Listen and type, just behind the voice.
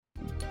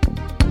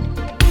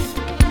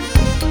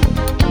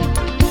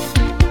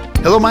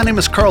Hello, my name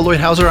is Carl Lloyd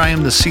Hauser. I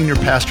am the senior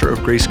pastor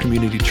of Grace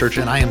Community Church,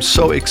 and I am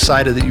so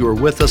excited that you are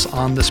with us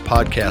on this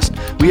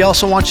podcast. We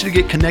also want you to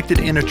get connected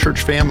in a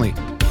church family.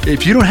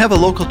 If you don't have a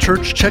local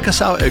church, check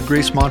us out at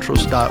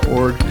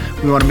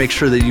gracemontrose.org. We want to make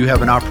sure that you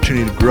have an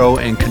opportunity to grow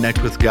and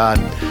connect with God.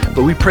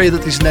 But we pray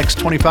that these next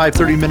 25,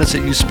 30 minutes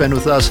that you spend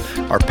with us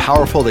are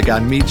powerful, that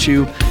God meets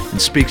you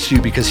and speaks to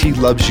you because He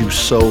loves you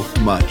so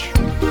much.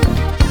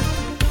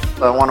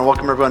 I want to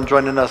welcome everyone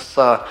joining us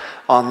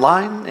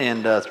online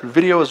and through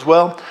video as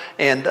well.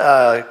 And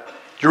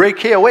you're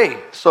AKOA,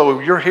 so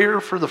you're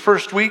here for the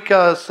first week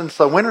since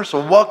the winter,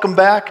 so welcome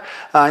back.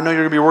 I know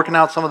you're going to be working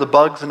out some of the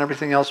bugs and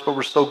everything else, but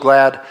we're so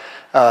glad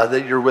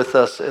that you're with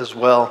us as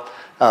well.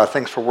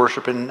 Thanks for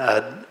worshiping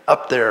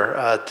up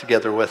there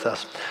together with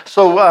us.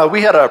 So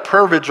we had a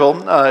prayer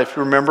vigil, if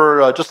you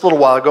remember, just a little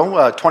while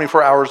ago,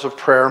 24 hours of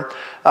prayer.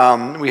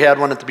 We had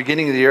one at the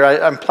beginning of the year.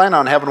 I'm planning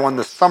on having one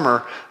this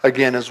summer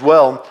again as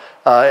well.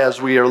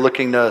 As we are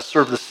looking to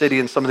serve the city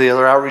and some of the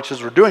other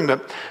outreaches we're doing.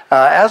 But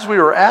as we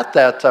were at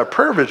that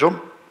prayer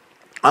vigil,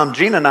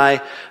 Gina and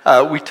I,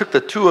 we took the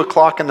 2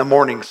 o'clock in the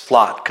morning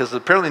slot because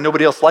apparently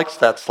nobody else likes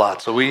that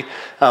slot. So we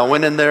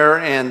went in there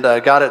and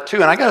got it too.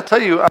 And I got to tell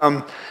you,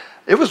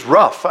 it was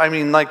rough. I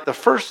mean, like the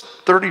first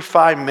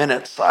 35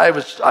 minutes, I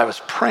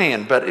was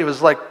praying, but it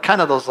was like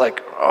kind of those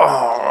like,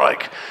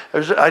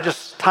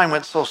 time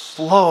went so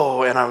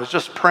slow, and I was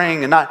just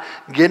praying and not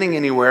getting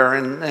anywhere.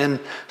 And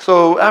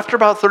so after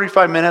about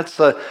 35 minutes,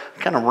 I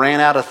kind of ran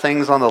out of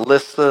things on the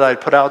list that I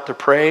put out to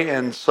pray.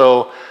 And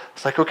so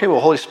it's like, okay, well,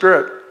 Holy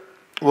Spirit,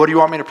 what do you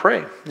want me to pray?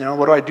 You know,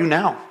 what do I do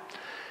now?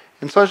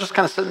 And so I was just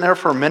kind of sitting there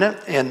for a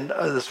minute, and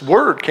this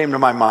word came to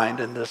my mind,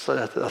 and this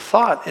a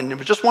thought, and it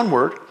was just one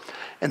word.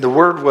 And the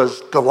word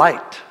was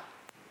delight.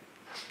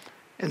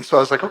 And so I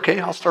was like, okay,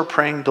 I'll start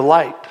praying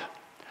delight.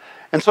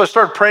 And so I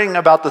started praying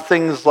about the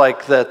things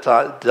like that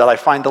I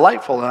find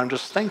delightful, and I'm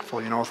just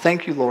thankful. You know,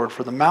 thank you, Lord,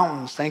 for the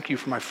mountains. Thank you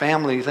for my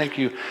family. Thank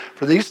you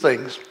for these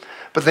things.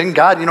 But then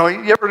God, you know,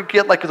 you ever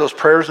get like those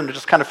prayers and it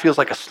just kind of feels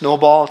like a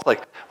snowball? It's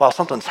like, wow,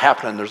 something's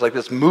happening. There's like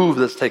this move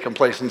that's taking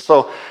place. And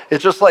so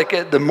it's just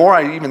like the more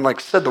I even like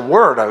said the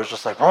word, I was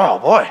just like, oh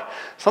boy,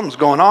 something's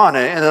going on.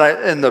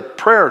 And the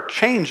prayer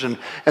changed. And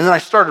then I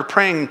started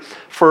praying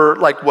for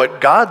like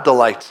what God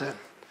delights in.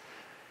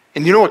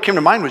 And you know what came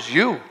to mind was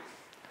you.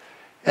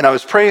 And I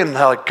was praying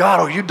like, God,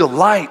 oh, you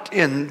delight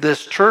in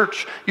this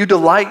church. You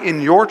delight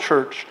in your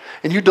church.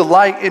 And you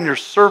delight in your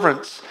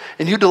servants.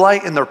 And you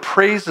delight in their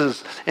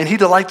praises. And He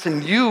delights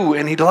in you.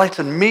 And He delights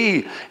in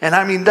me. And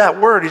I mean,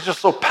 that word is just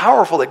so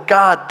powerful that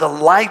God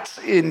delights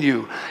in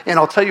you. And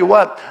I'll tell you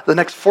what, the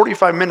next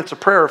 45 minutes of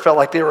prayer felt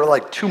like they were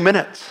like 2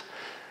 minutes.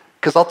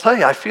 Because I'll tell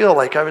you, I feel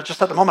like I was just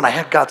at the moment, I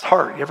had God's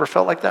heart. You ever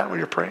felt like that when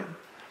you're praying?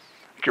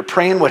 Like you're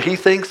praying what He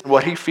thinks and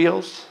what He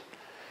feels.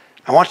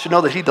 I want you to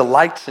know that He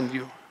delights in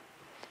you.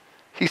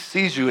 He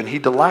sees you and He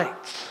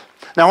delights.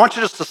 Now, I want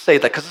you just to say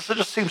that because it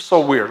just seems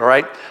so weird, all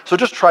right? So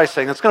just try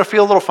saying it. It's going to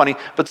feel a little funny,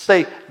 but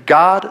say,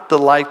 God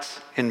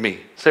delights in me.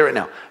 Say it right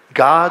now.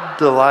 God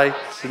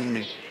delights in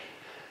me.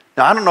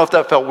 Now, I don't know if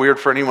that felt weird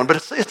for anyone, but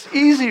it's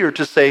easier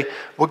to say,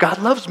 well, God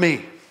loves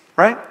me,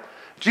 right?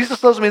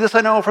 Jesus loves me. This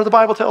I know, for the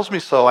Bible tells me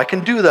so. I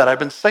can do that. I've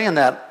been saying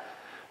that.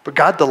 But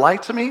God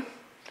delights in me?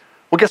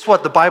 Well, guess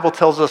what? The Bible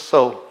tells us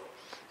so.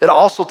 It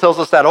also tells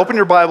us that. Open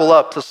your Bible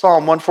up to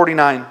Psalm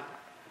 149.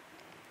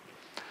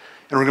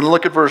 And we're going to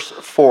look at verse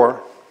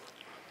 4.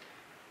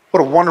 What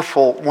a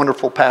wonderful,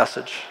 wonderful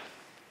passage.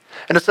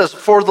 And it says,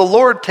 for the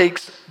Lord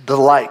takes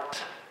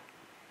delight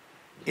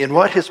in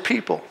what? His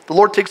people. The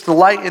Lord takes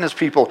delight in His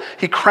people.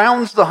 He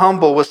crowns the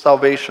humble with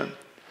salvation.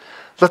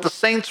 Let the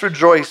saints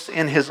rejoice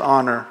in His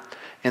honor,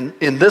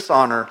 in this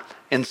honor,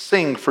 and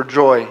sing for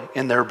joy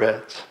in their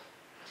beds.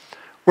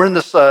 We're in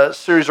this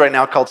series right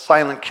now called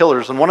Silent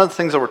Killers. And one of the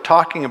things that we're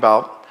talking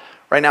about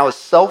right now is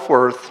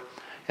self-worth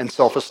and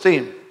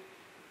self-esteem.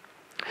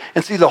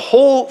 And see, the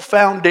whole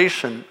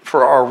foundation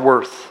for our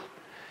worth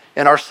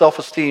and our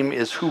self-esteem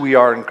is who we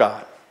are in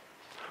God,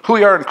 who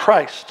we are in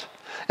Christ,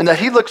 and that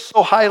He looks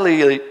so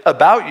highly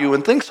about you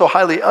and thinks so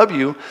highly of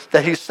you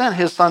that He sent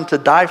His Son to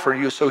die for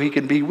you so He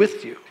can be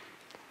with you.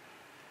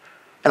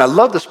 And I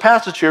love this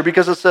passage here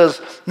because it says,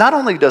 not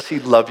only does He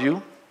love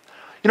you,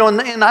 you know,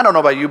 and I don't know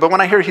about you, but when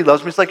I hear He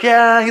loves me, it's like,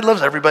 yeah, He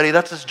loves everybody.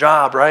 That's His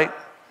job, right?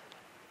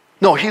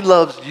 No, He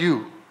loves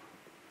you.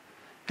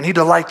 And He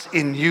delights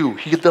in you.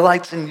 He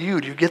delights in you.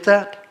 Do you get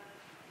that?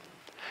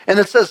 And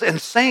it says,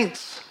 and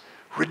saints,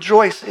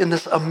 rejoice in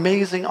this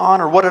amazing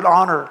honor. What an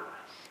honor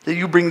that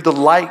you bring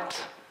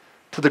delight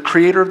to the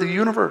Creator of the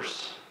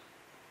universe.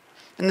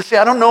 And you see,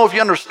 I don't know if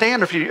you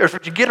understand, if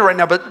you get it right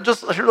now, but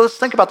just let's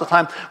think about the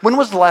time. When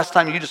was the last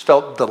time you just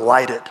felt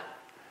delighted?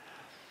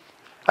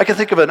 I can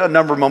think of a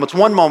number of moments.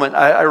 One moment,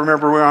 I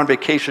remember we were on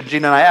vacation.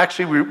 Gina and I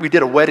actually, we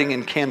did a wedding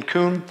in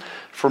Cancun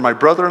for my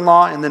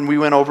brother-in-law, and then we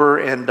went over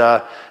and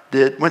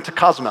went to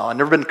Cozumel. I'd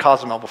never been to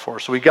Cozumel before.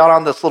 So we got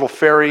on this little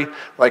ferry,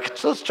 like,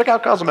 so let's check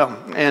out Cozumel.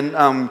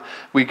 And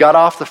we got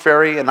off the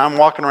ferry, and I'm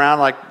walking around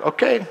like,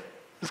 okay,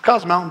 it's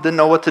Cozumel. Didn't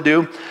know what to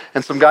do.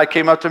 And some guy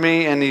came up to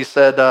me, and he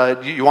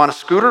said, you want a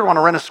scooter? Want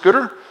to rent a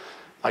scooter?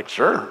 Like,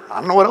 sure, I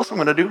don't know what else I'm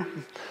going to do.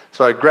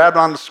 So I grabbed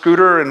on the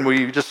scooter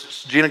and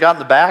Gina got in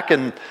the back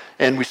and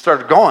we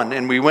started going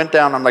and we went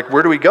down. I'm like,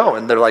 where do we go?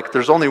 And they're like,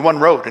 there's only one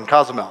road in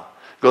Cozumel.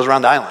 It goes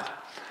around the island.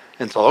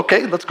 And so,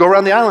 okay, let's go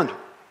around the island.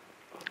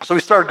 So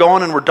we started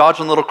going and we're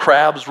dodging little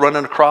crabs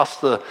running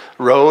across the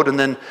road. And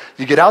then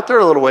you get out there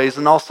a little ways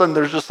and all of a sudden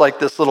there's just like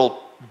this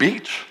little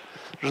beach.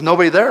 There's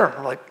nobody there.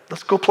 We're like,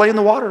 let's go play in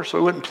the water. So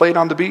we went and played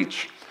on the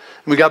beach.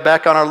 And we got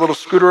back on our little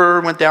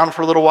scooter, went down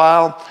for a little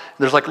while. And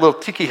there's like a little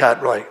tiki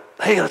hut. We're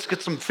like, hey, let's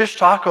get some fish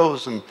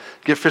tacos and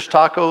get fish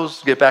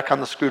tacos, get back on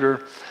the scooter.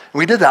 And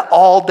we did that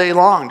all day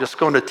long, just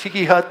going to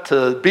tiki hut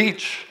to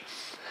beach.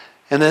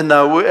 And then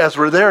as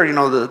we're there,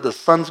 the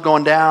sun's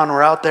going down,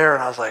 we're out there,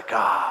 and I was like,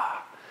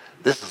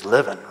 this is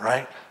living,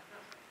 right?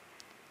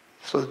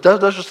 So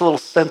there's just a little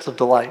sense of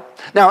delight.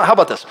 Now, how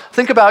about this?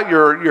 Think about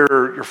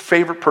your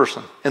favorite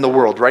person in the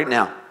world right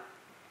now,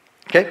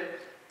 okay?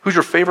 Who's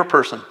your favorite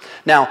person?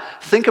 Now,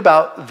 think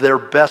about their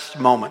best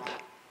moment,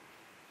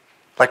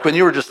 like when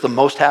you were just the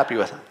most happy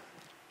with them.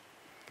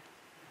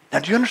 Now,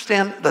 do you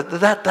understand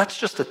that's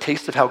just a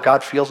taste of how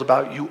God feels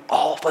about you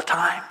all the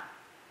time?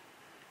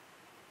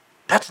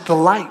 That's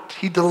delight.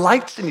 He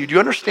delights in you. Do you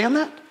understand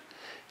that?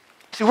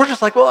 See, we're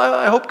just like, well,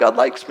 I hope God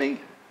likes me,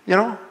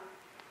 I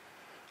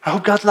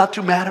hope God's not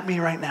too mad at me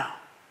right now.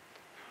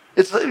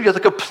 It's the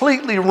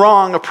completely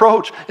wrong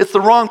approach. It's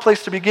the wrong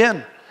place to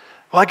begin.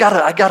 Well,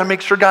 I gotta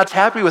make sure God's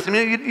happy with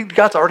me.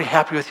 God's already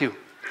happy with you.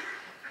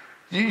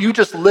 You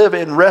just live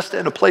and rest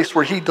in a place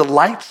where He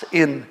delights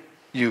in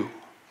you.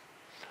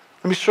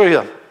 Let me show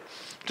you.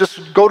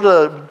 Just go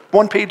to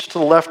one page to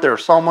the left there,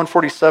 Psalm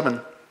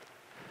 147,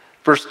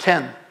 verse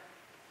 10.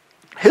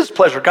 His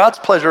pleasure, God's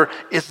pleasure,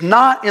 is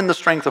not in the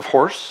strength of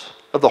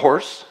the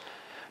horse,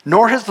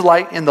 nor His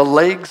delight in the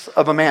legs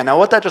of a man. Now,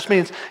 what that just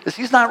means is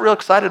He's not real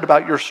excited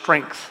about your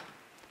strength.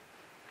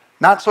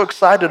 Not so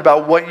excited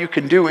about what you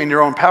can do in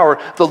your own power.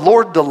 The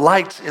Lord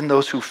delights in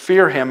those who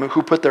fear Him,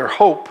 who put their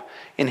hope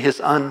in His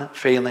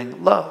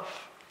unfailing love.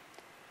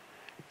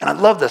 And I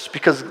love this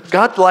because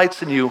God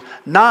delights in you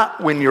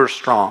not when you're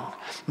strong,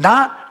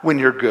 not when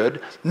you're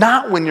good,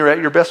 not when you're at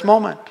your best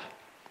moment.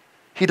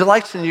 He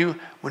delights in you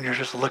when you're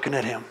just looking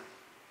at Him.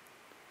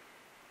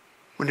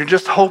 When you're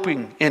just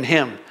hoping in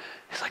Him.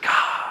 He's like,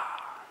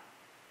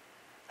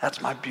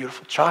 that's my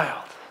beautiful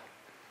child.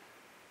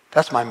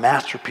 That's my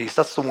masterpiece.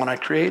 That's the one I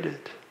created.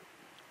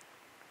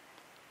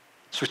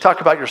 So we talk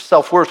about your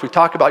self-worth. We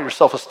talk about your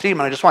self-esteem.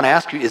 And I just want to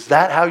ask you, is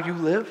that how you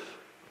live?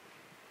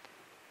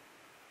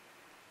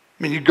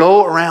 I mean, you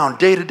go around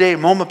day to day,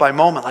 moment by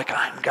moment, like,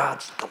 I am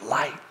God's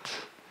delight.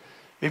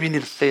 Maybe you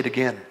need to say it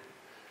again.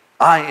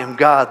 I am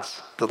God's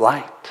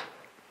delight.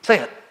 Say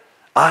it.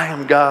 I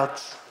am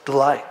God's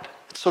delight.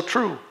 It's so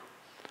true.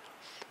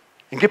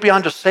 And get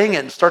beyond just saying it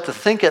and start to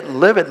think it and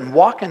live it and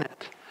walk in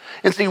it.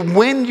 And see,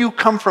 when you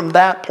come from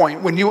that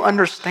point, when you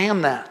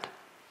understand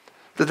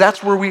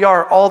that's where we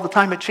are all the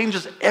time, it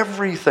changes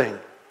everything.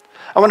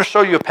 I want to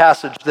show you a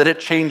passage that it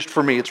changed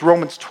for me. It's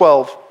Romans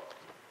 12,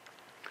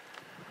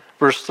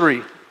 verse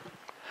 3.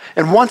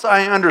 And once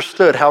I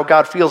understood how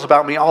God feels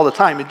about me all the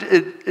time,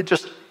 it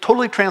just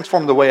totally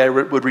transformed the way I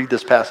would read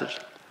this passage.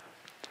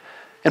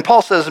 And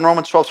Paul says in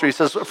Romans 12:3, he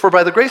says, "For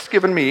by the grace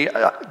given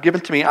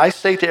to me, I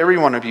say to every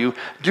one of you,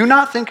 do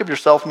not think of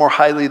yourself more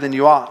highly than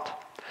you ought,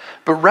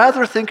 but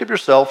rather think of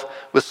yourself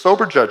with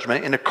sober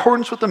judgment in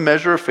accordance with the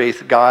measure of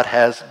faith God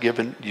has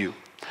given you."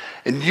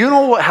 And you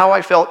know how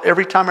I felt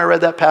every time I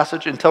read that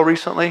passage until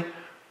recently?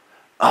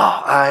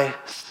 Oh, I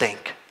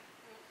stink.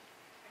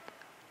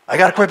 I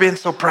got to quit being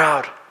so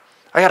proud.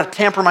 I got to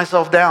tamper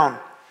myself down.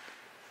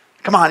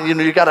 Come on,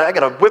 I got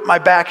to whip my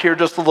back here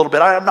just a little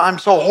bit. I'm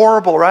so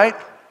horrible, right?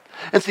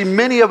 And see,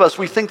 many of us,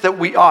 we think that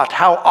we ought.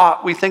 How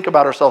ought we think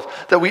about ourselves?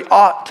 That we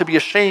ought to be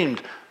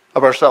ashamed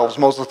of ourselves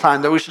most of the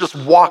time. That we should just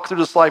walk through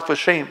this life with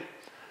shame.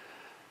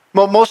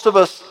 Well,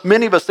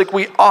 many of us think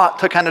we ought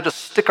to kind of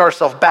just stick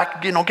ourselves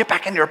back, get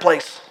back into your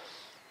place.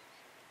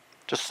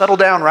 Just settle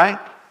down, right?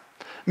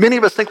 Many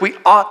of us think we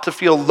ought to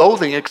feel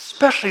loathing,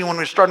 especially when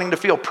we're starting to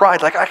feel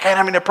pride. Like, I can't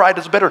have any pride,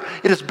 it's better.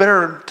 It is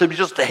better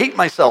to hate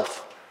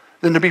myself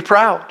than to be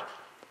proud.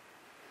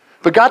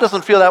 But God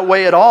doesn't feel that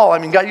way at all. I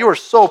mean, God, you are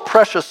so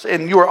precious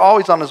and you are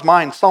always on His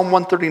mind. Psalm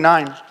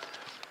 139,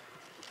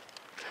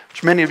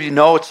 which many of you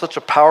know, it's such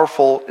a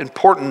powerful,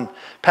 important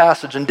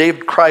passage. And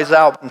David cries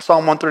out in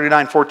Psalm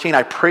 139:14,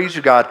 "I praise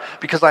you, God,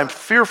 because I am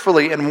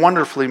fearfully and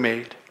wonderfully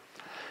made.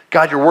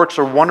 God, your works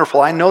are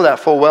wonderful. I know that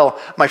full well.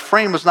 My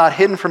frame was not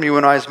hidden from you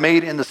when I was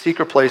made in the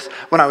secret place,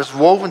 when I was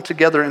woven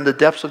together in the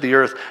depths of the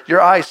earth.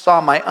 Your eyes saw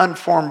my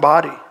unformed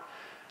body.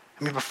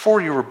 I mean, before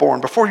you were born,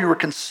 before you were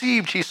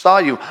conceived, He saw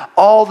you.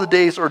 All the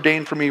days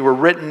ordained for me were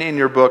written in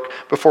your book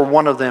before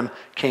one of them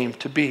came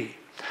to be."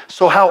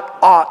 So how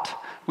ought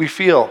we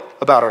feel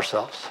about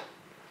ourselves?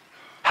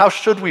 How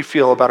should we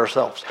feel about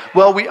ourselves?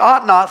 Well, we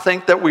ought not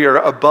think that we are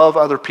above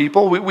other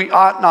people. We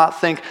ought not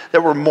think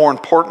that we're more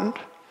important.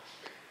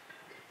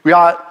 We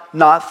ought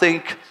not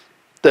think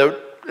that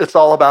it's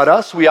all about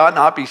us. We ought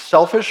not be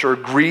selfish or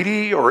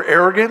greedy or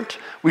arrogant.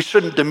 We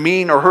shouldn't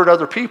demean or hurt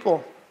other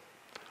people.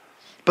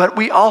 But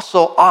we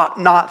also ought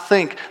not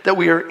think that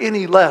we are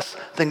any less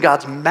than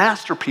God's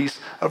masterpiece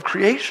of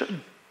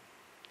creation.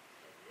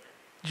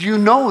 You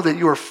know that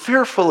you are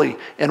fearfully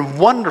and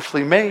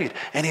wonderfully made.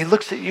 And he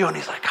looks at you and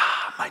he's like,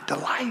 my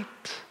delight.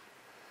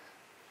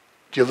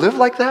 Do you live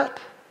like that?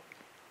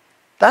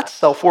 That's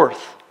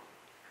self-worth.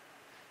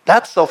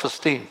 That's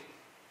self-esteem.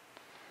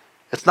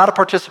 It's not a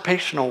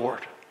participation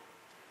award.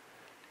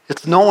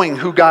 It's knowing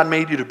who God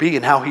made you to be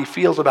and how he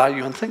feels about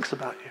you and thinks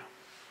about you.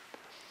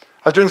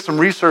 I was doing some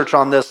research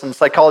on this, and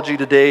Psychology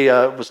Today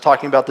was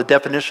talking about the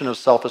definition of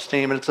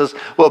self-esteem, and it says,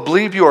 well,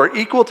 believe you are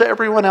equal to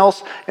everyone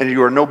else, and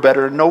you are no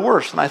better and no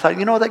worse. And I thought,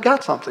 they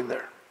got something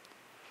there.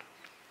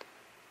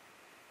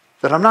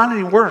 That I'm not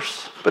any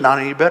worse, but not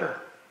any better.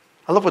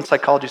 I love when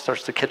psychology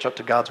starts to catch up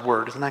to God's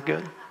word. Isn't that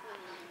good?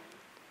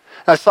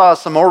 I saw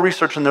some more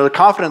research in there, the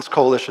Confidence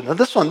Coalition. Now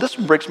this one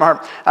breaks my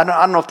heart. I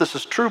don't know if this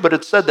is true, but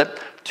it said that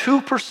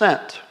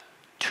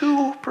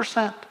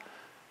 2%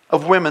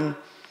 of women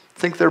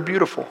think they're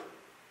beautiful.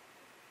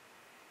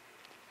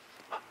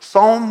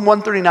 Psalm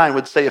 139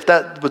 would say,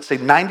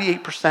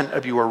 98%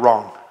 of you are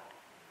wrong.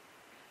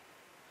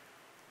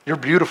 You're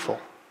beautiful.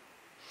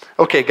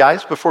 Okay,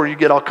 guys, before you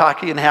get all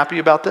cocky and happy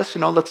about this,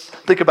 let's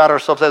think about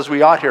ourselves as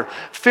we ought here.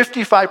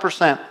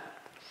 55%.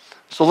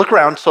 So look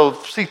around,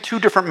 see two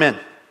different men.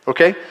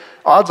 Okay?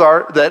 Odds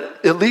are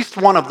that at least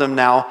one of them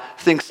now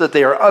thinks that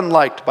they are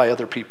unliked by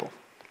other people.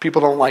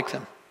 People don't like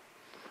them.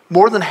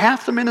 More than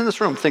half the men in this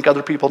room think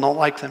other people don't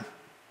like them.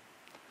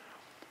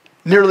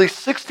 Nearly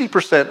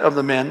 60% of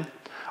the men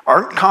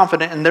aren't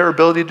confident in their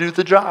ability to do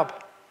the job.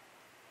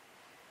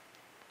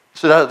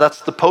 So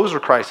that's the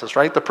poser crisis,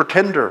 right? The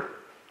pretender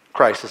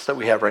crisis that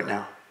we have right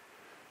now.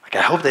 Like,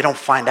 I hope they don't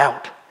find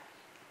out.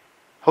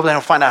 Hope they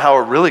don't find out how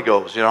it really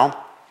goes,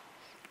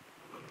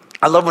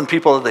 I love when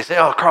they say,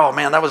 oh, Carl,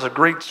 man, that was a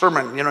great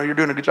sermon. You're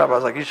doing a good job. I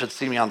was like, you should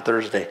see me on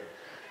Thursday.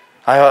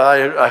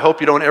 I hope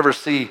you don't ever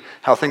see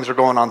how things are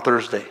going on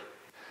Thursday.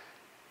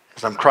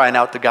 Because I'm crying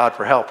out to God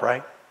for help,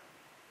 right?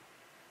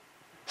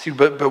 See,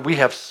 but we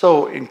have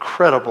so much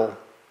incredible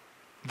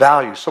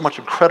value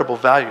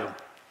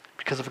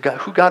because of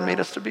who God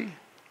made us to be.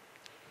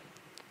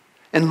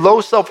 And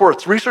low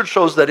self-worth. Research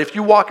shows that if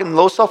you walk in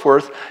low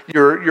self-worth,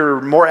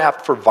 you're more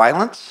apt for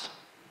violence,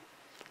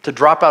 to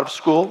drop out of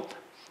school,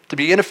 to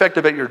be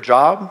ineffective at your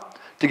job,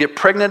 to get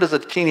pregnant as a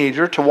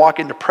teenager, to walk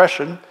in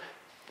depression.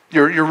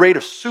 Your rate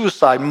of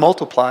suicide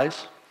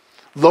multiplies.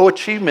 Low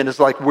achievement is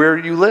like where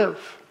you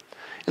live.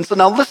 And so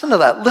now listen to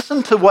that.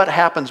 Listen to what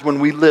happens when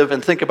we live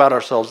and think about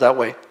ourselves that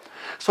way.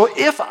 So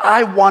if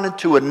I wanted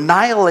to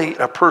annihilate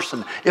a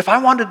person, if I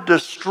wanted to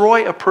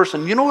destroy a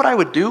person, you know what I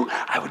would do?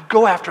 I would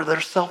go after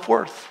their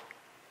self-worth.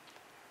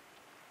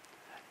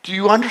 Do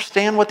you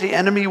understand what the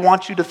enemy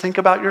wants you to think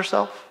about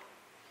yourself?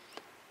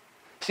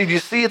 See, do you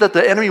see that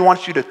the enemy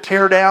wants you to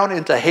tear down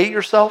and to hate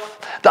yourself?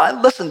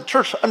 Listen,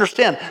 church,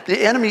 understand,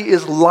 the enemy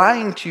is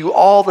lying to you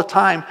all the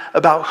time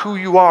about who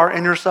you are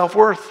and your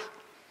self-worth.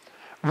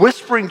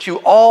 Whispering to you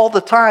all the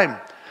time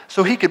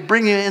so he could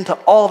bring you into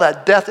all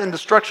that death and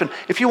destruction.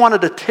 If he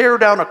wanted to tear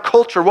down a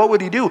culture, what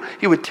would he do?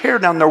 He would tear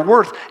down their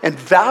worth and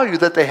value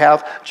that they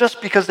have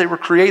just because they were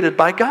created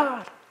by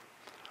God.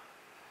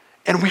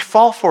 And we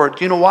fall for it.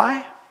 Do you know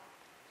why?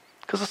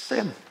 Because of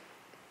sin.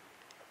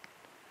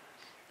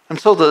 And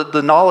so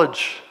the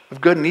knowledge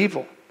of good and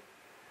evil,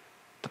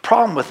 the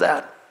problem with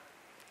that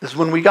is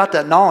when we got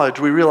that knowledge,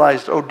 we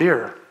realized, oh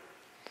dear,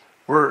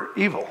 we're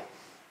evil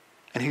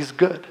and he's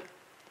good.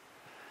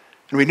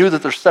 And we knew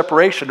that there's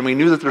separation and we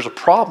knew that there's a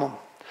problem.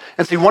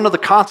 And see, one of the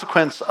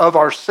consequences of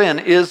our sin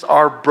is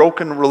our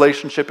broken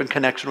relationship and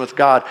connection with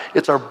God.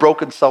 It's our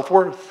broken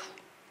self-worth.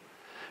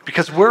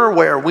 Because we're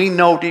aware, we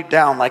know deep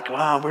down,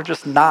 we're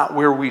just not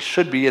where we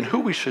should be and who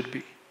we should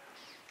be.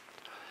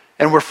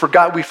 And we've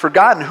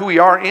forgotten who we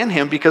are in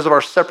him because of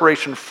our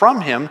separation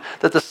from him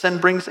that the sin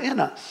brings in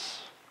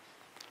us.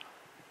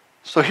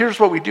 So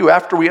here's what we do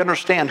after we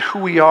understand who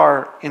we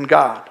are in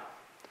God.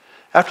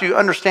 After you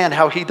understand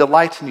how he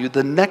delights in you,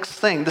 the next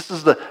thing, this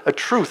is a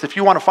truth. If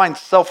you want to find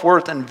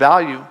self-worth and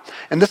value,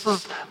 and this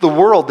is the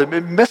world that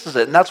misses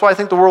it. And that's why I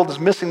think the world is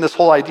missing this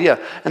whole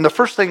idea. And the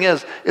first thing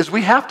is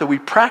we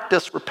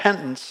practice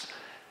repentance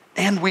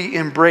and we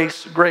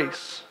embrace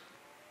grace.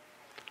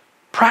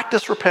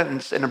 Practice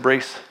repentance and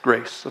embrace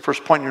grace. The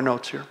first point in your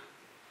notes here.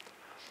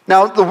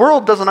 Now, the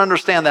world doesn't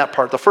understand that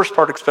part, the first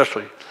part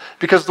especially.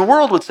 Because the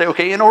world would say,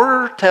 okay, in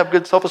order to have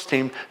good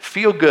self-esteem,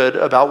 feel good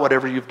about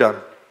whatever you've done.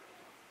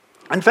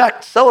 In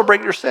fact,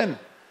 celebrate your sin.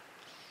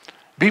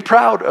 Be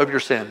proud of your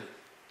sin.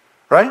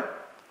 Right?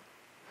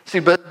 See,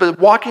 but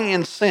walking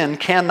in sin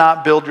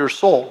cannot build your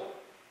soul.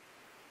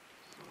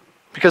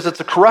 Because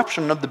it's a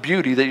corruption of the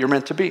beauty that you're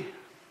meant to be.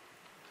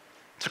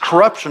 It's a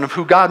corruption of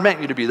who God meant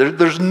you to be.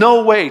 There's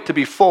no way to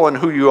be full in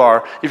who you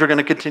are if you're going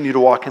to continue to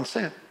walk in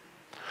sin.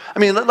 I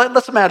mean,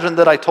 let's imagine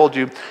that I told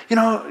you,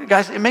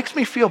 guys, it makes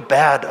me feel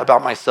bad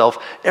about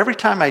myself every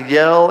time I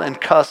yell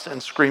and cuss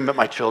and scream at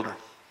my children.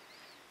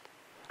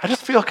 I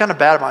just feel kind of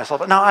bad about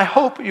myself. Now, I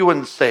hope you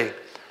wouldn't say,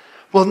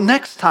 Well,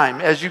 next time,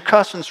 as you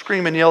cuss and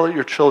scream and yell at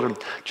your children,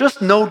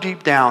 just know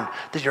deep down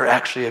that you're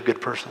actually a good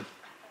person.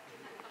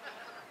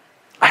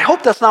 I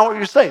hope that's not what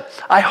you say.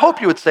 I hope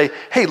you would say,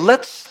 hey,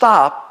 let's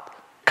stop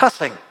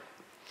cussing.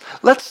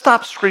 Let's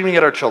stop screaming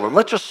at our children.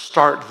 Let's just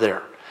start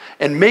there.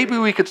 And maybe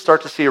we could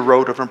start to see a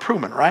road of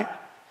improvement, right?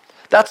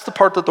 That's the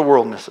part that the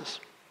world misses.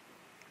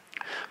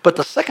 But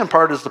the second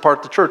part is the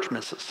part the church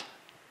misses.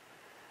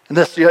 And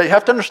this, you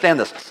have to understand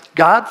this.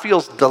 God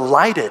feels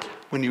delighted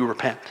when you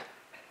repent.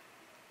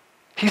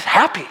 He's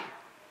happy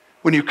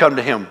when you come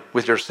to him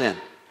with your sin.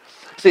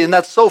 See, and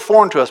that's so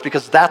foreign to us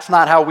because that's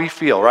not how we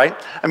feel, right?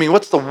 I mean,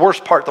 what's the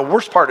worst part? The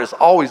worst part is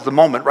always the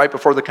moment right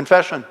before the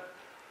confession.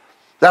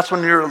 That's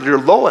when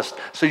you're lowest.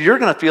 So you're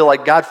going to feel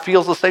like God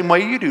feels the same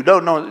way you do.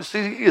 No.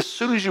 See, as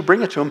soon as you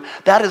bring it to him,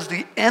 that is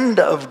the end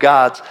of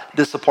God's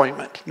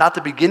disappointment, not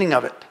the beginning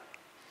of it.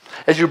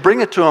 As you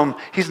bring it to him,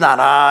 he's not,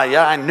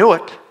 yeah, I knew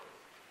it.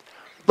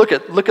 Look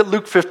at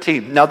Luke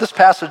 15. Now this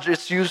passage,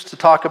 it's used to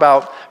talk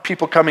about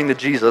people coming to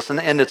Jesus,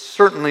 and it's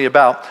certainly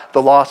about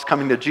the lost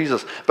coming to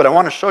Jesus. But I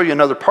want to show you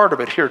another part of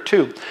it here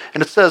too.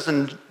 And it says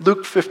in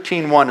Luke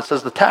 15:1, it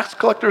says, the tax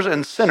collectors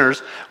and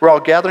sinners were all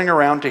gathering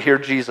around to hear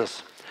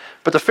Jesus.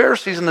 But the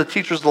Pharisees and the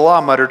teachers of the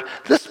law muttered,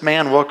 this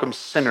man welcomes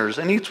sinners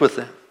and eats with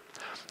them.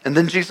 And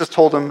then Jesus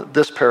told them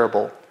this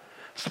parable.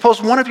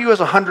 Suppose one of you has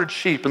 100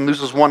 sheep and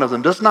loses one of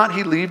them. Does not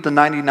he leave the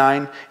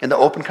 99 in the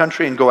open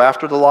country and go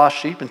after the lost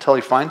sheep until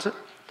he finds it?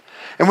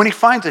 And when he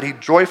finds it, he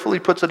joyfully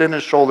puts it in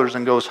his shoulders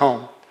and goes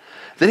home.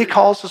 Then he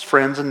calls his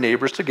friends and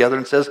neighbors together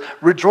and says,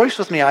 rejoice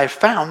with me, I have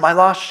found my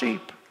lost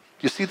sheep. Do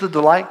you see the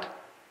delight?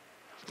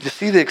 Do you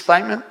see the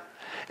excitement?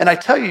 And I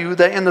tell you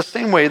that in the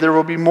same way, there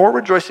will be more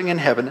rejoicing in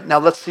heaven. Now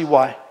let's see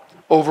why.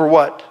 Over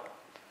what?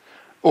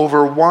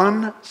 Over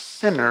one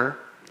sinner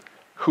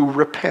who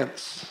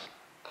repents.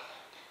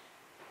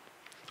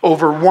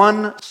 Over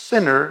one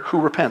sinner who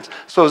repents.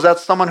 So is that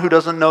someone who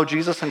doesn't know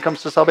Jesus and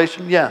comes to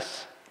salvation?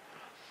 Yes.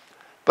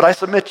 But I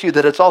submit to you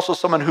that it's also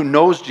someone who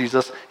knows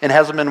Jesus and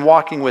hasn't been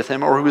walking with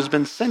him or who has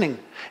been sinning.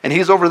 And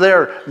he's over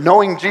there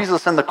knowing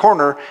Jesus in the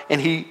corner and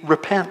he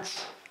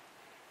repents.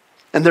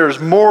 And there's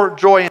more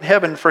joy in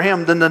heaven for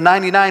him than the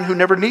 99 who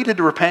never needed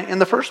to repent in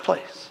the first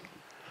place.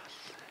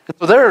 And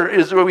so there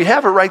is where we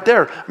have it right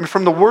there. I mean,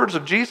 from the words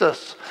of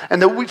Jesus.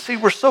 And that we see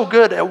we're so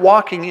good at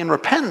walking in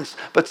repentance,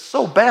 but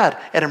so bad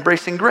at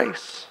embracing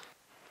grace.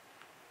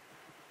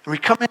 And we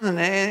come in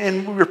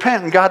and we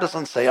repent and God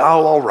doesn't say, oh,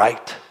 all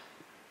right.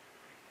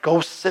 Go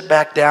sit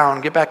back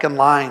down, get back in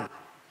line.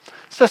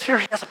 It says here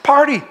he has a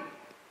party.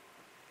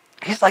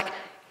 He's like,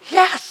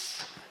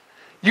 yes,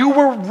 you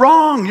were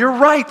wrong. You're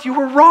right. You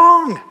were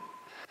wrong.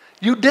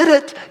 You did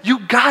it. You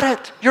got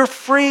it. You're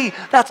free.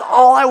 That's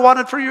all I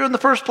wanted for you in the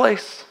first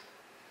place.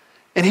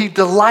 And he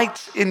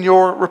delights in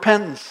your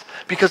repentance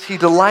because he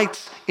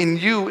delights in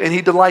you and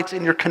he delights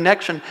in your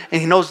connection. And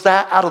he knows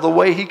that out of the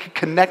way he can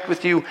connect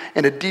with you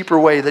in a deeper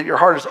way, that your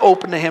heart is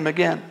open to him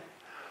again.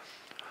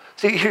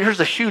 See, here's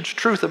a huge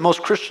truth that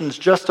most Christians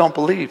just don't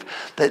believe.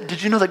 That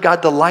did you know that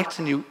God delights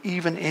in you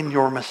even in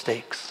your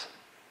mistakes?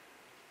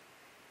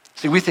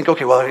 See, we think,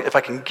 okay, well, if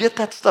I can get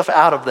that stuff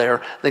out of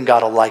there, then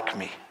God will like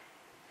me.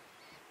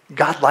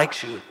 God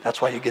likes you.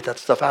 That's why you get that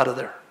stuff out of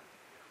there.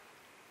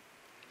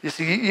 You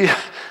see,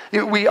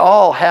 we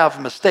all have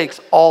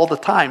mistakes all the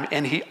time,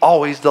 and he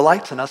always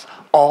delights in us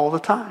all the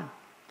time.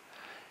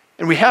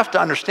 And we have to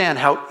understand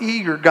how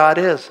eager God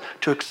is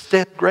to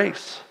extend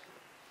grace.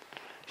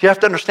 You have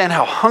to understand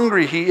how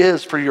hungry he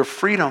is for your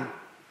freedom,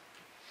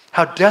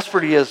 how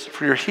desperate he is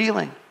for your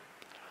healing,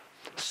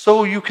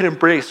 so you can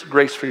embrace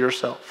grace for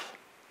yourself.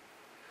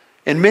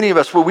 And many of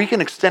us, well, we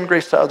can extend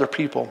grace to other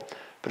people,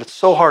 but it's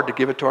so hard to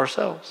give it to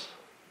ourselves.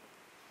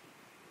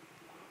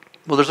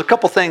 Well, there's a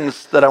couple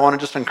things that I want to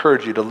just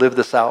encourage you to live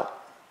this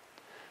out,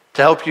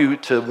 to help you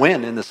to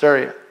win in this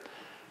area.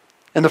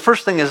 And the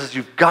first thing is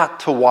you've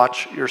got to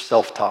watch your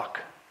self-talk.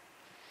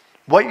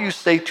 What you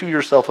say to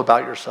yourself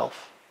about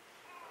yourself.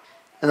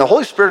 And the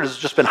Holy Spirit has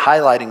just been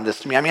highlighting this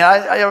to me. I mean,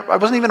 I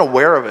wasn't even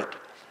aware of it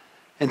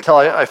until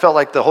I felt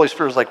like the Holy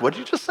Spirit was like, what did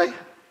you just say?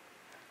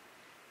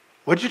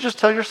 What did you just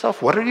tell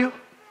yourself? What are you?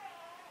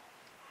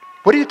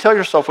 What do you tell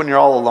yourself when you're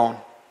all alone?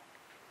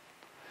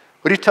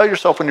 What do you tell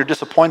yourself when you're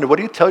disappointed? What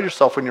do you tell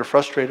yourself when you're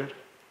frustrated?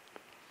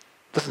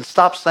 Listen,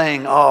 stop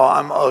saying, oh,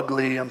 I'm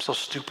ugly, I'm so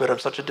stupid, I'm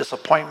such a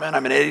disappointment,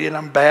 I'm an idiot,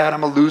 I'm bad,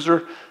 I'm a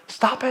loser.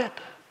 Stop it.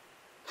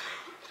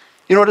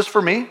 You know what it is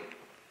for me?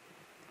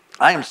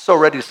 I am so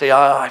ready to say,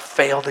 I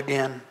failed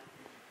again.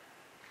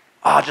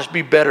 Just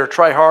be better,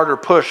 try harder,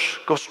 push,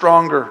 go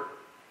stronger.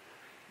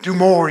 Do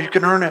more, you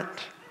can earn it.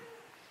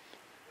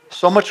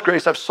 So much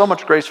grace, I have so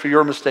much grace for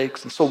your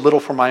mistakes and so little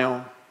for my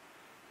own.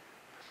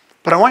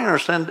 But I want you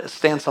to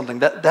understand something.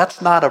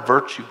 That's not a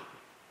virtue.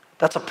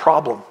 That's a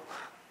problem.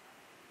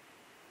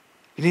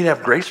 You need to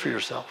have grace for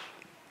yourself.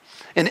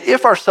 And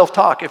if our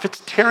self-talk, if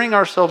it's tearing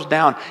ourselves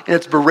down and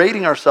it's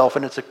berating ourselves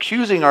and it's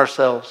accusing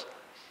ourselves,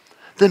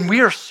 then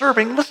we are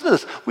serving, listen to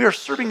this, we are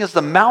serving as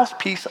the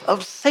mouthpiece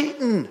of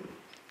Satan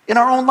in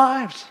our own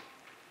lives.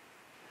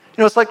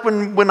 You know, it's like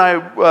when we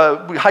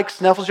hike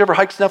Sneffels. You ever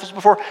hike Sneffels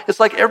before? It's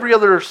like every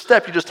other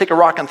step, you just take a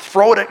rock and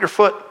throw it at your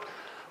foot.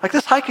 Like,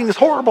 this hiking is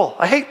horrible.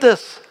 I hate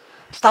this.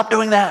 Stop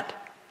doing that.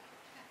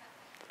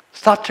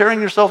 Stop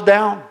tearing yourself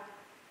down.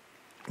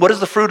 What is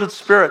the fruit of the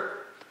Spirit?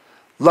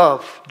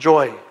 Love,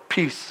 joy,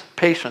 peace,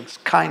 patience,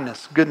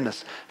 kindness,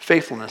 goodness,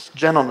 faithfulness,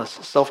 gentleness,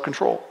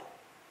 self-control.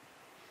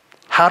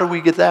 How do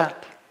we get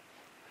that?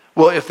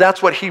 Well, if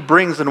that's what he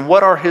brings, then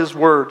what are his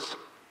words?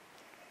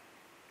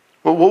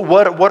 Well,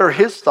 what are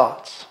his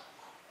thoughts?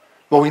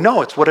 Well, we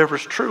know it's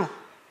whatever's true,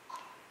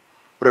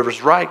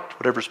 whatever's right,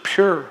 whatever's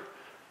pure,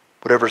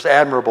 whatever's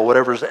admirable,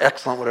 whatever's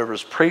excellent,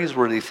 whatever's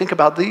praiseworthy. Think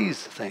about these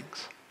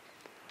things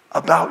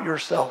about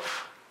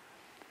yourself.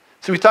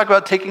 So we talk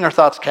about taking our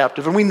thoughts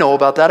captive, and we know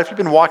about that. If you've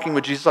been walking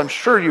with Jesus, I'm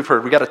sure you've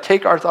heard we got to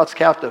take our thoughts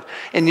captive.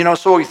 And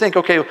so we think,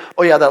 okay,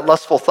 oh yeah, that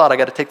lustful thought, I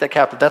got to take that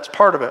captive. That's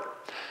part of it.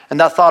 And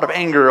that thought of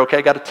anger, okay,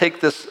 I got to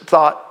take this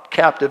thought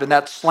captive, and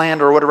that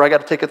slander or whatever, I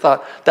got to take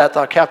that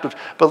thought captive.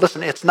 But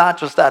listen, it's not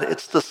just that,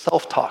 it's the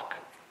self-talk.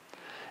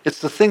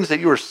 It's the things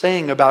that you are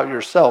saying about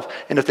yourself.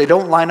 And if they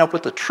don't line up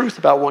with the truth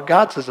about what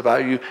God says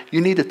about you,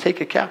 you need to take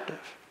it captive.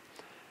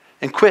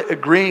 And quit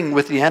agreeing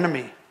with the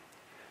enemy.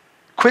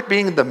 Quit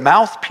being the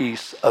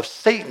mouthpiece of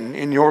Satan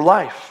in your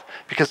life,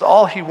 because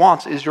all he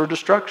wants is your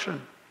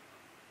destruction.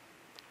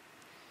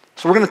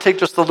 So we're going to take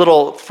just a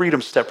little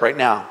freedom step right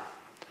now.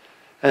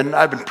 And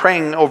I've been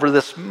praying over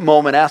this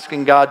moment,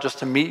 asking God just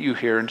to meet you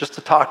here and just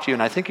to talk to you,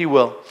 and I think he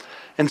will.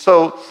 And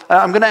so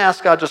I'm going to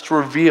ask God just to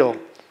reveal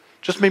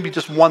maybe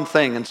just one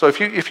thing. And so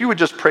if you would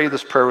just pray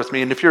this prayer with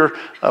me, and if you're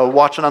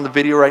watching on the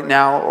video right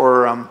now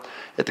or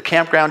at the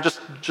campground,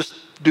 just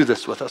do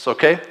this with us,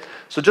 okay?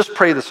 So just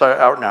pray this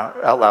out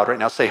loud right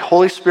now. Say,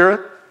 Holy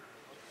Spirit,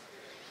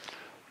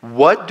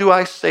 what do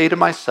I say to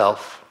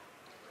myself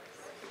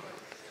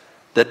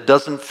that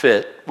doesn't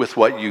fit with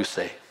what you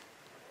say?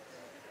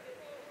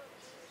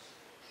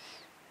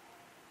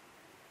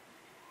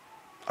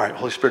 All right,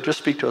 Holy Spirit, just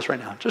speak to us right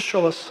now. Just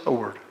show us a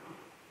word.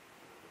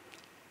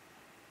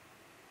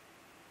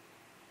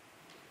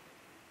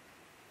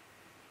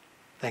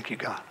 Thank you,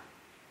 God.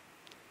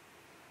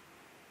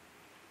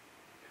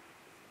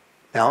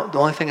 Now, the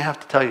only thing I have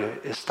to tell you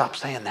is stop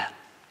saying that.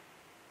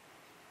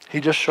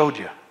 He just showed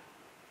you.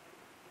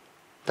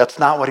 That's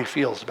not what he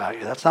feels about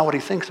you. That's not what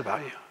he thinks about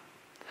you.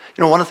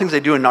 You know, one of the things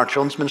they do in our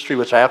children's ministry,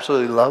 which I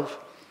absolutely love,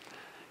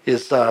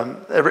 is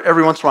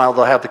every once in a while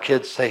they'll have the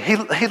kids say, hey,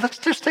 let's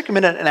just take a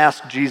minute and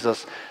ask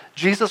Jesus,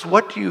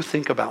 what do you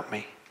think about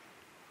me?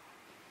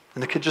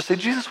 And the kids just say,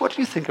 Jesus, what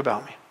do you think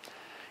about me?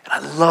 And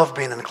I love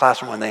being in the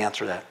classroom when they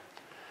answer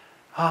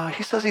that.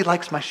 He says he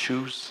likes my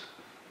shoes.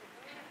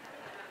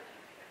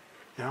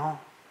 You know,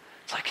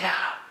 it's like, yeah.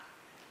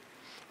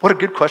 What a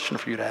good question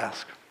for you to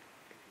ask.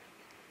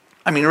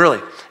 I mean, really,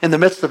 in the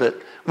midst of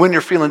it, when you're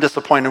feeling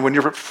disappointed, when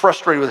you're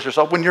frustrated with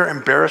yourself, when you're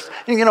embarrassed,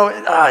 and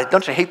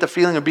don't you hate the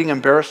feeling of being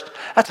embarrassed?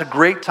 That's a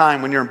great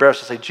time when you're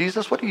embarrassed to say,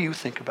 Jesus, what do you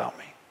think about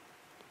me?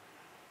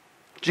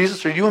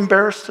 Jesus, are you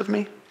embarrassed of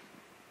me?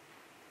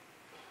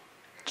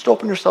 Just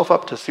open yourself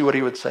up to see what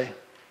he would say.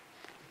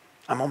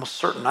 I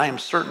am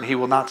certain he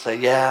will not say,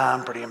 yeah,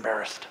 I'm pretty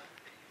embarrassed.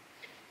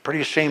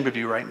 Pretty ashamed of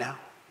you right now.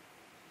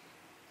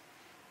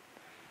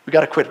 We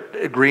got to quit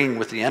agreeing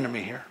with the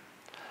enemy here.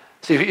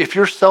 See, if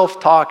your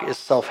self-talk is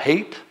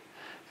self-hate,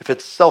 if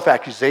it's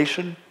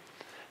self-accusation,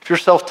 if your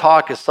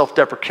self-talk is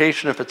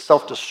self-deprecation, if it's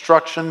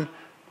self-destruction,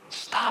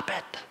 stop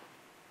it.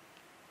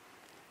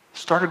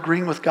 Start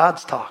agreeing with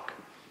God's talk.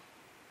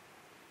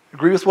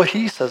 Agree with what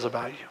he says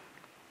about you.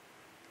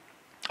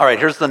 All right,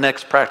 here's the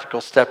next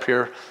practical step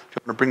here. If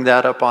you want to bring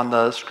that up on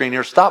the screen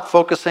here. Stop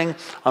focusing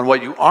on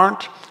what you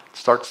aren't.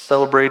 Start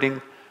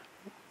celebrating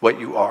what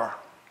you are.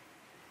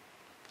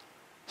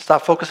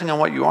 Stop focusing on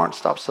what you aren't.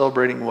 Stop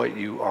celebrating what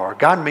you are.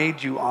 God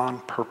made you on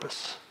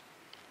purpose.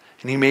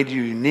 And he made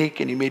you unique,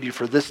 and he made you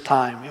for this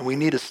time. And we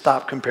need to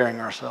stop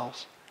comparing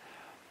ourselves.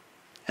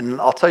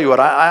 And I'll tell you what,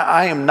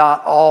 I am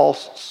not all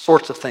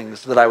sorts of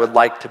things that I would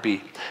like to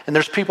be. And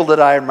there's people that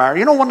I admire.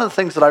 You know, one of the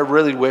things that I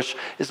really wish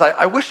is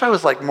I wish I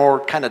was like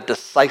more kind of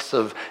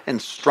decisive and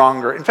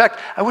stronger. In fact,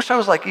 I wish I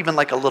was like even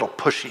like a little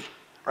pushy,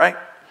 right?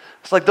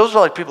 It's like those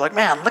are like people like,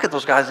 man, look at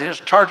those guys. They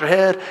just charge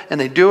ahead and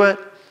they do it.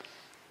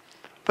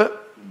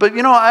 But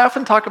you know, I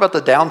often talk about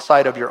the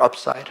downside of your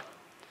upside.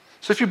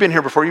 So if you've been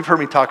here before, you've heard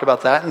me talk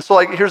about that. And so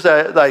like, here's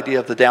the idea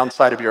of the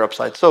downside of your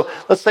upside. So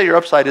let's say your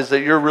upside is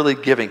that you're really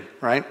giving,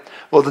 right?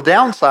 Well, the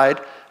downside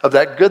of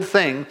that good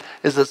thing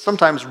is that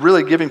sometimes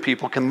really giving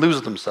people can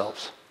lose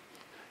themselves.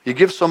 You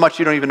give so much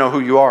you don't even know who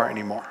you are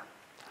anymore.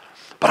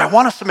 But I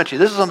want to submit to you,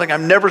 this is something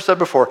I've never said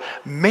before.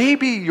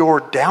 Maybe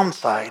your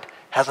downside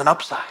has an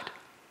upside.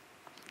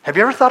 Have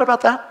you ever thought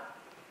about that?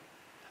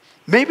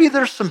 Maybe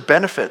there's some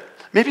benefit.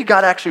 Maybe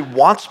God actually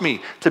wants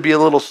me to be a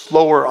little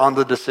slower on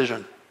the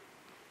decision.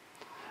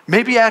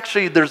 Maybe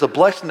actually there's a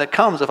blessing that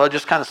comes if I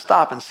just kind of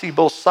stop and see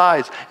both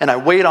sides and I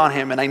wait on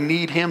him and I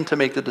need him to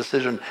make the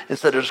decision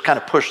instead of just kind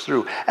of push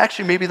through.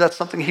 Actually, maybe that's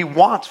something he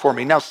wants for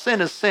me. Now, sin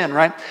is sin,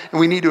 right? And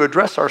we need to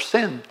address our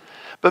sin.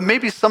 But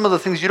maybe some of the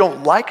things you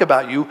don't like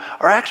about you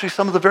are actually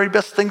some of the very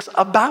best things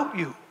about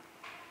you.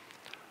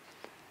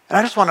 And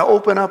I just want to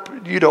open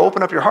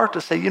up your heart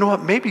to say, you know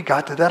what, maybe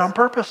God did that on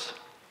purpose.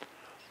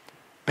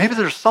 Maybe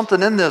there's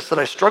something in this that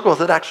I struggle with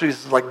that actually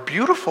is like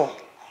beautiful,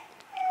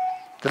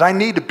 that I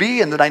need to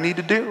be and that I need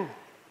to do.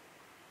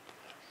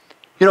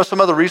 You know,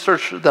 some other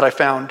research that I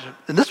found,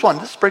 and this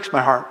breaks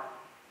my heart,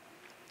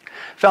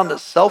 found that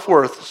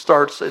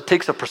self-worth it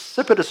takes a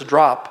precipitous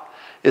drop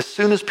as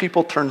soon as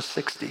people turn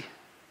 60.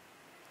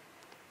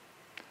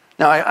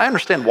 Now, I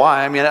understand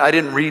why. I mean, I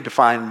didn't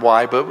redefine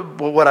why, but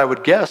what I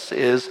would guess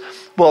is,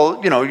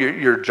 well, you know,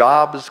 your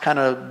job is kind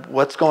of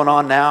what's going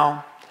on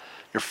now.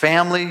 Your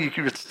family,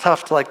 it's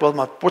tough to like, well,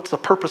 what's the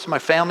purpose of my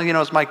family? You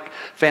know, as my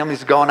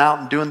family's going out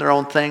and doing their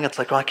own thing, it's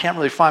like, well, I can't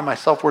really find my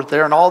self-worth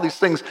there. And all these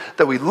things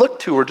that we look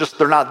to are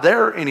they're not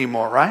there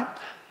anymore, right?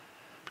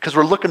 Because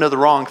we're looking to the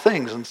wrong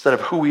things instead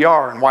of who we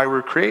are and why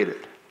we're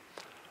created.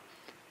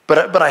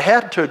 But I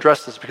had to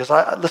address this because,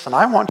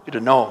 I want you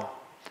to know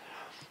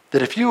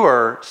that if you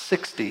are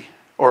 60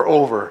 or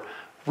over,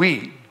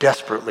 we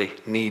desperately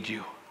need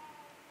you.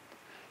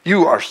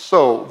 You are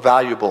so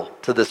valuable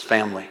to this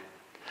family.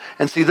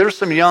 And see, there's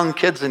some young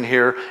kids in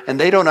here, and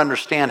they don't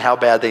understand how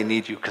bad they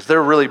need you because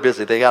they're really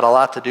busy. They got a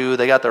lot to do.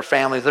 They got their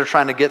families. They're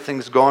trying to get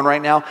things going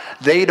right now.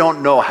 They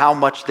don't know how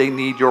much they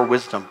need your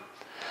wisdom.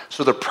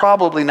 So they're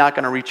probably not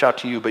going to reach out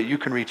to you, but you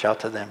can reach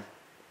out to them.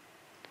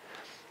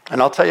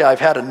 And I'll tell you,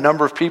 I've had a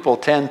number of people,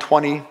 10,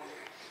 20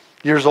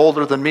 years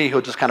older than me,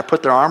 who just kind of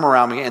put their arm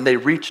around me, and they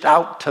reached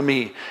out to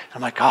me. And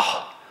I'm like,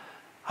 oh,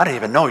 I didn't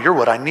even know you're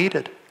what I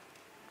needed.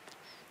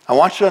 I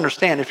want you to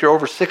understand, if you're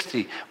over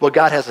 60, what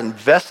God has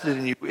invested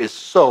in you is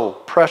so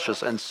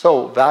precious and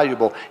so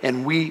valuable,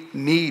 and we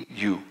need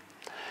you.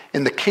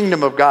 In the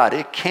kingdom of God,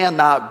 it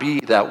cannot be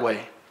that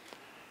way.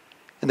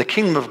 In the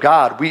kingdom of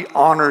God, we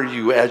honor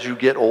you as you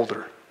get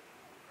older.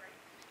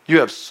 You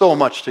have so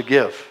much to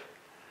give.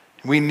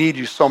 We need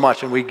you so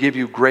much, and we give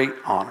you great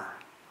honor.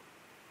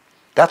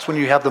 That's when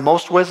you have the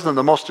most wisdom,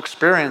 the most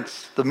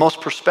experience, the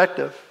most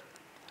perspective.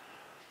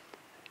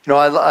 You know,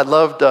 I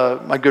loved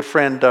my good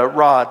friend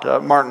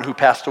Rod Martin, who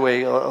passed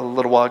away a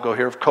little while ago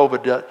here of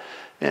COVID.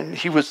 And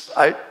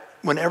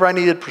whenever I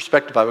needed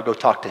perspective, I would go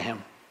talk to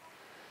him.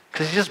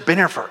 Because he's just been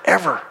here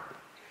forever.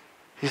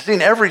 He's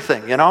seen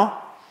everything, you know?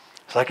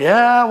 It's like,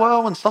 yeah,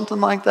 well, when something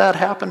like that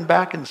happened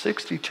back in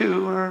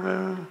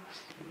 62.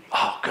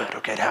 Oh, good.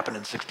 Okay, it happened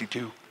in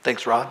 62.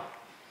 Thanks, Rod.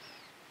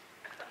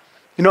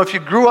 You know, if you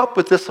grew up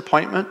with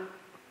disappointment,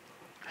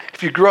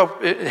 if you grew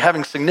up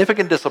having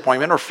significant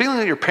disappointment or feeling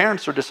that your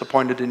parents are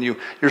disappointed in you,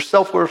 your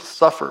self-worth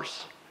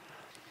suffers.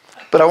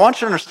 But I want you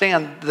to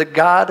understand that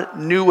God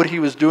knew what he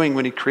was doing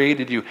when he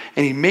created you,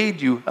 and he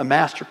made you a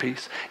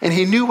masterpiece, and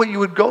he knew what you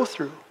would go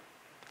through.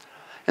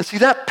 And see,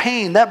 that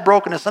pain, that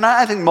brokenness, and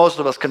I think most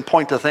of us can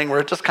point to a thing where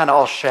it just kind of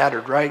all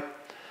shattered, right?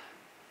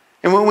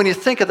 And when you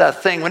think of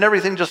that thing, when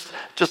everything just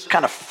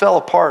kind of fell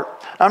apart,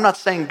 I'm not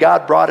saying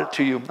God brought it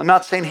to you. I'm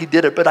not saying he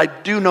did it, but I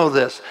do know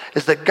this,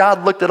 is that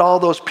God looked at all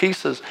those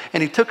pieces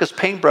and he took his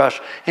paintbrush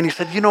and he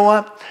said, you know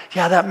what?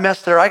 Yeah, that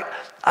mess there,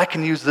 I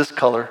can use this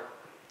color.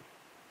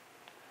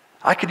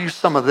 I could use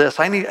some of this.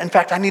 I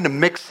need to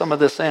mix some of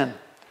this in.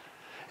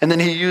 And then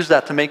he used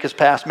that to make his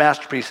past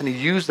masterpiece, and he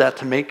used that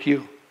to make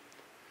you.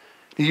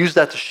 He used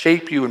that to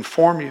shape you and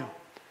form you.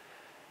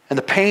 And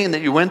the pain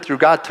that you went through,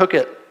 God took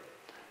it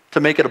to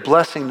make it a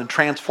blessing and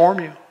transform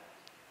you.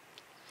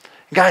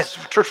 Guys,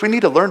 church, we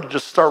need to learn to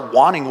just start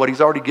wanting what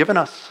he's already given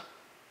us.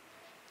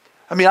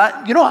 I mean,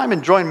 I'm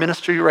enjoying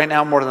ministry right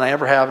now more than I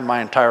ever have in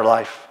my entire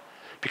life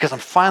because I'm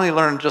finally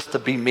learning just to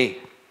be me.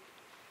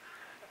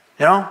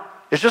 You know,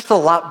 it's just a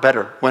lot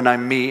better when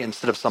I'm me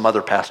instead of some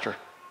other pastor.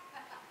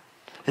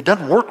 It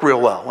doesn't work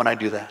real well when I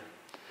do that.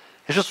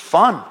 It's just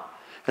fun.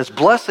 It's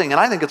blessing, and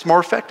I think it's more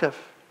effective.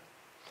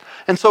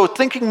 And so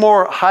thinking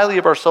more highly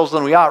of ourselves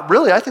than we ought,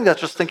 really, I think that's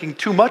just thinking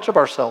too much of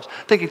ourselves,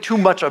 thinking too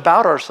much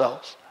about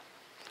ourselves,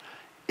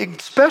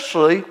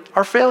 especially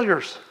our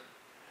failures.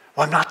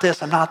 Well, I'm not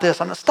this.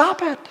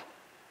 Stop it.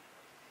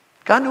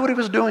 God knew what he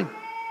was doing.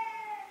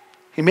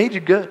 He made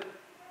you good.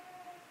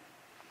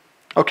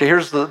 Okay,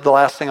 here's the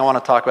last thing I want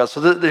to talk about.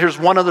 So here's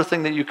one other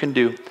thing that you can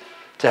do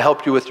to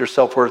help you with your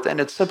self-worth, and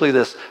it's simply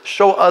this: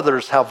 show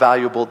others how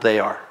valuable they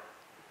are.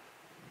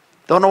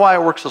 Don't know why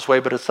it works this way,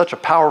 but it's such a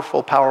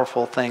powerful,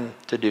 powerful thing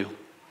to do.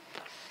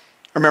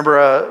 I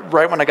remember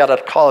right when I got out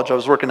of college, I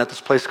was working at this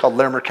place called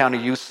Larimer County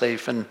Youth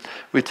Safe, and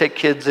we'd take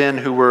kids in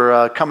who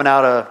were coming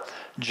out of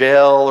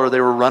jail, or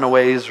they were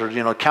runaways, or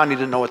the county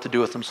didn't know what to do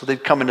with them, so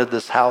they'd come into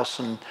this house.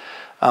 And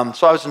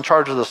so I was in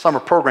charge of the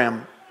summer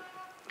program,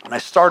 and I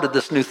started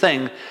this new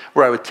thing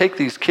where I would take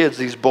these kids,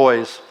 these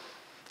boys,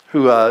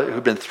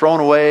 who'd been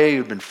thrown away,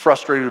 who'd been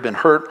frustrated, who'd been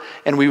hurt,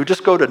 and we would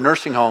just go to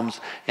nursing homes,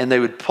 and they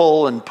would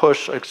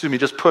push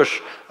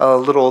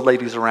little old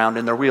ladies around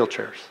in their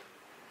wheelchairs.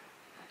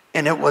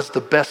 And it was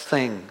the best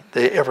thing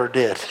they ever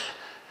did.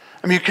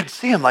 I mean, you could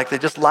see them like they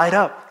just light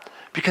up.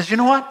 Because you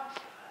know what?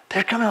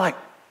 They're coming like,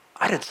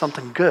 I did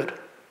something good.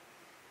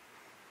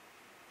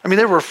 I mean,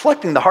 they were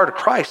reflecting the heart of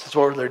Christ is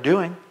what they're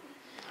doing.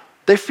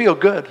 They feel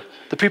good,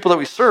 the people that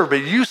we serve,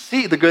 but you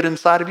see the good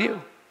inside of you.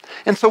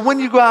 And so when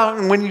you go out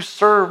and when you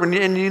serve and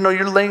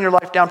you're laying your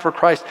life down for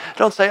Christ,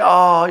 don't say,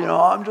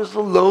 I'm just a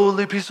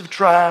lowly piece of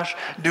trash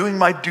doing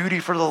my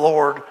duty for the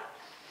Lord.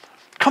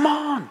 Come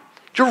on,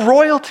 you're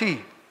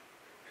royalty.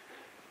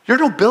 You're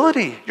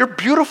nobility. You're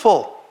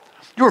beautiful.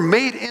 You were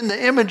made in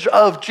the image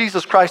of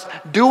Jesus Christ,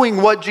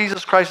 doing what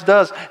Jesus Christ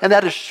does, and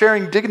that is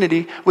sharing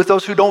dignity with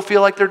those who don't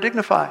feel like they're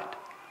dignified.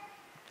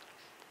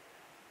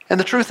 And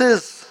the truth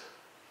is,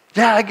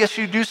 yeah, I guess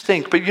you do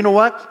stink, but you know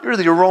what? You're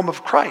the aroma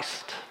of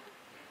Christ.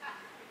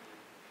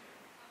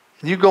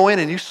 And you go in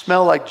and you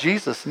smell like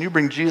Jesus, and you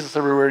bring Jesus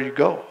everywhere you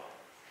go.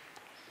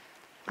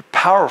 A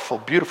powerful,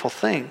 beautiful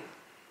thing.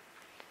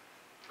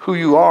 Who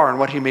you are and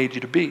what he made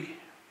you to be.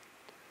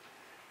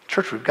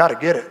 Church, we've got to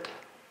get it.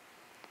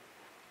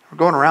 We're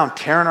going around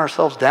tearing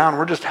ourselves down.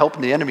 We're just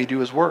helping the enemy do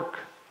his work.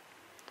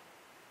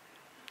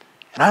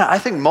 And I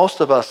think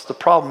most of us, the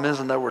problem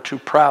isn't that we're too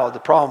proud. The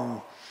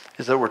problem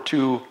is that we're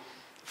too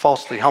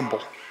falsely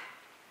humble.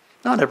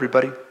 Not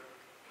everybody.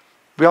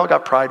 We all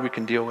got pride we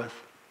can deal with.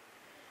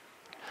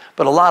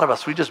 But a lot of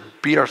us, we just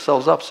beat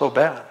ourselves up so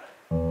bad.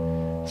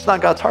 It's not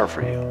God's heart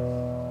for you.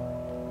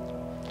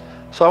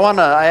 So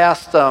I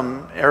asked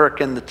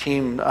Eric and the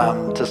team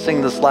to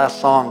sing this last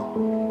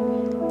song.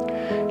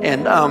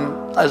 And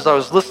as I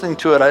was listening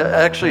to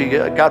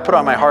it, God put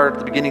on my heart at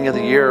the beginning of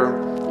the year,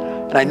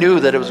 and I knew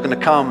that it was going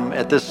to come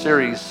at this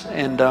series.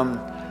 And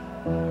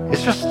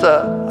it's just,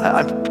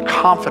 I'm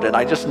confident.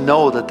 I just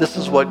know that this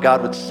is what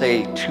God would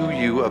say to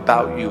you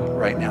about you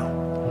right now.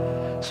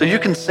 So you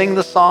can sing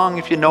the song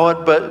if you know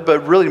it,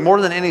 but really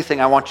more than anything,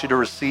 I want you to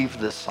receive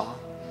this song.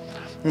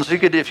 And so you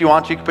could, if you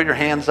want, you could put your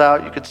hands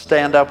out, you could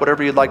stand up,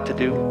 whatever you'd like to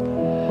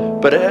do.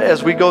 But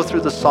as we go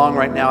through the song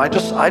right now, I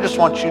just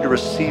want you to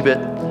receive it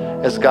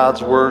as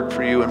God's word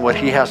for you and what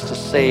he has to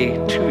say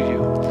to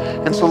you.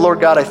 And so, Lord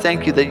God, I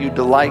thank you that you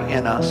delight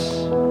in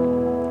us.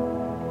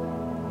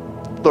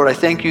 Lord, I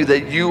thank you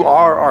that you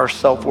are our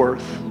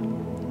self-worth.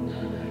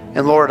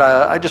 And Lord,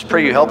 I just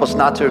pray you help us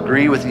not to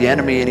agree with the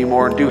enemy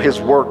anymore and do his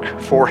work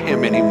for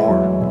him anymore.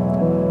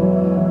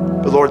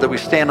 But Lord, that we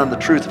stand on the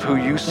truth of who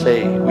you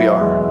say we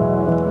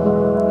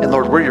are. And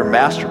Lord, we're your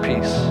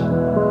masterpiece.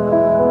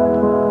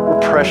 We're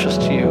precious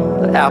to you,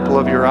 the apple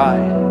of your eye.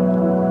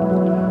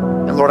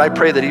 And Lord, I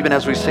pray that even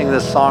as we sing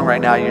this song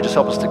right now, you just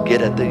help us to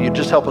get it, that you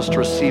just help us to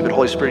receive it.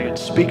 Holy Spirit, you'd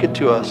speak it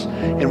to us,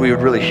 and we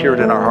would really hear it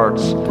in our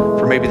hearts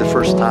for maybe the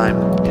first time.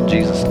 In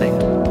Jesus' name.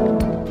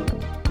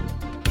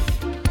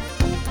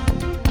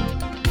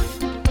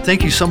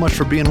 Thank you so much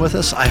for being with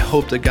us. I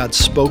hope that God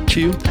spoke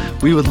to you.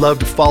 We would love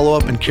to follow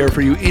up and care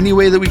for you any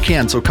way that we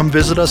can. So come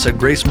visit us at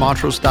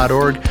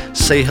gracemontrose.org.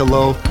 Say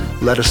hello.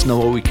 Let us know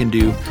what we can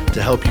do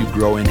to help you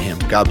grow in him.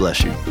 God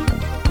bless you.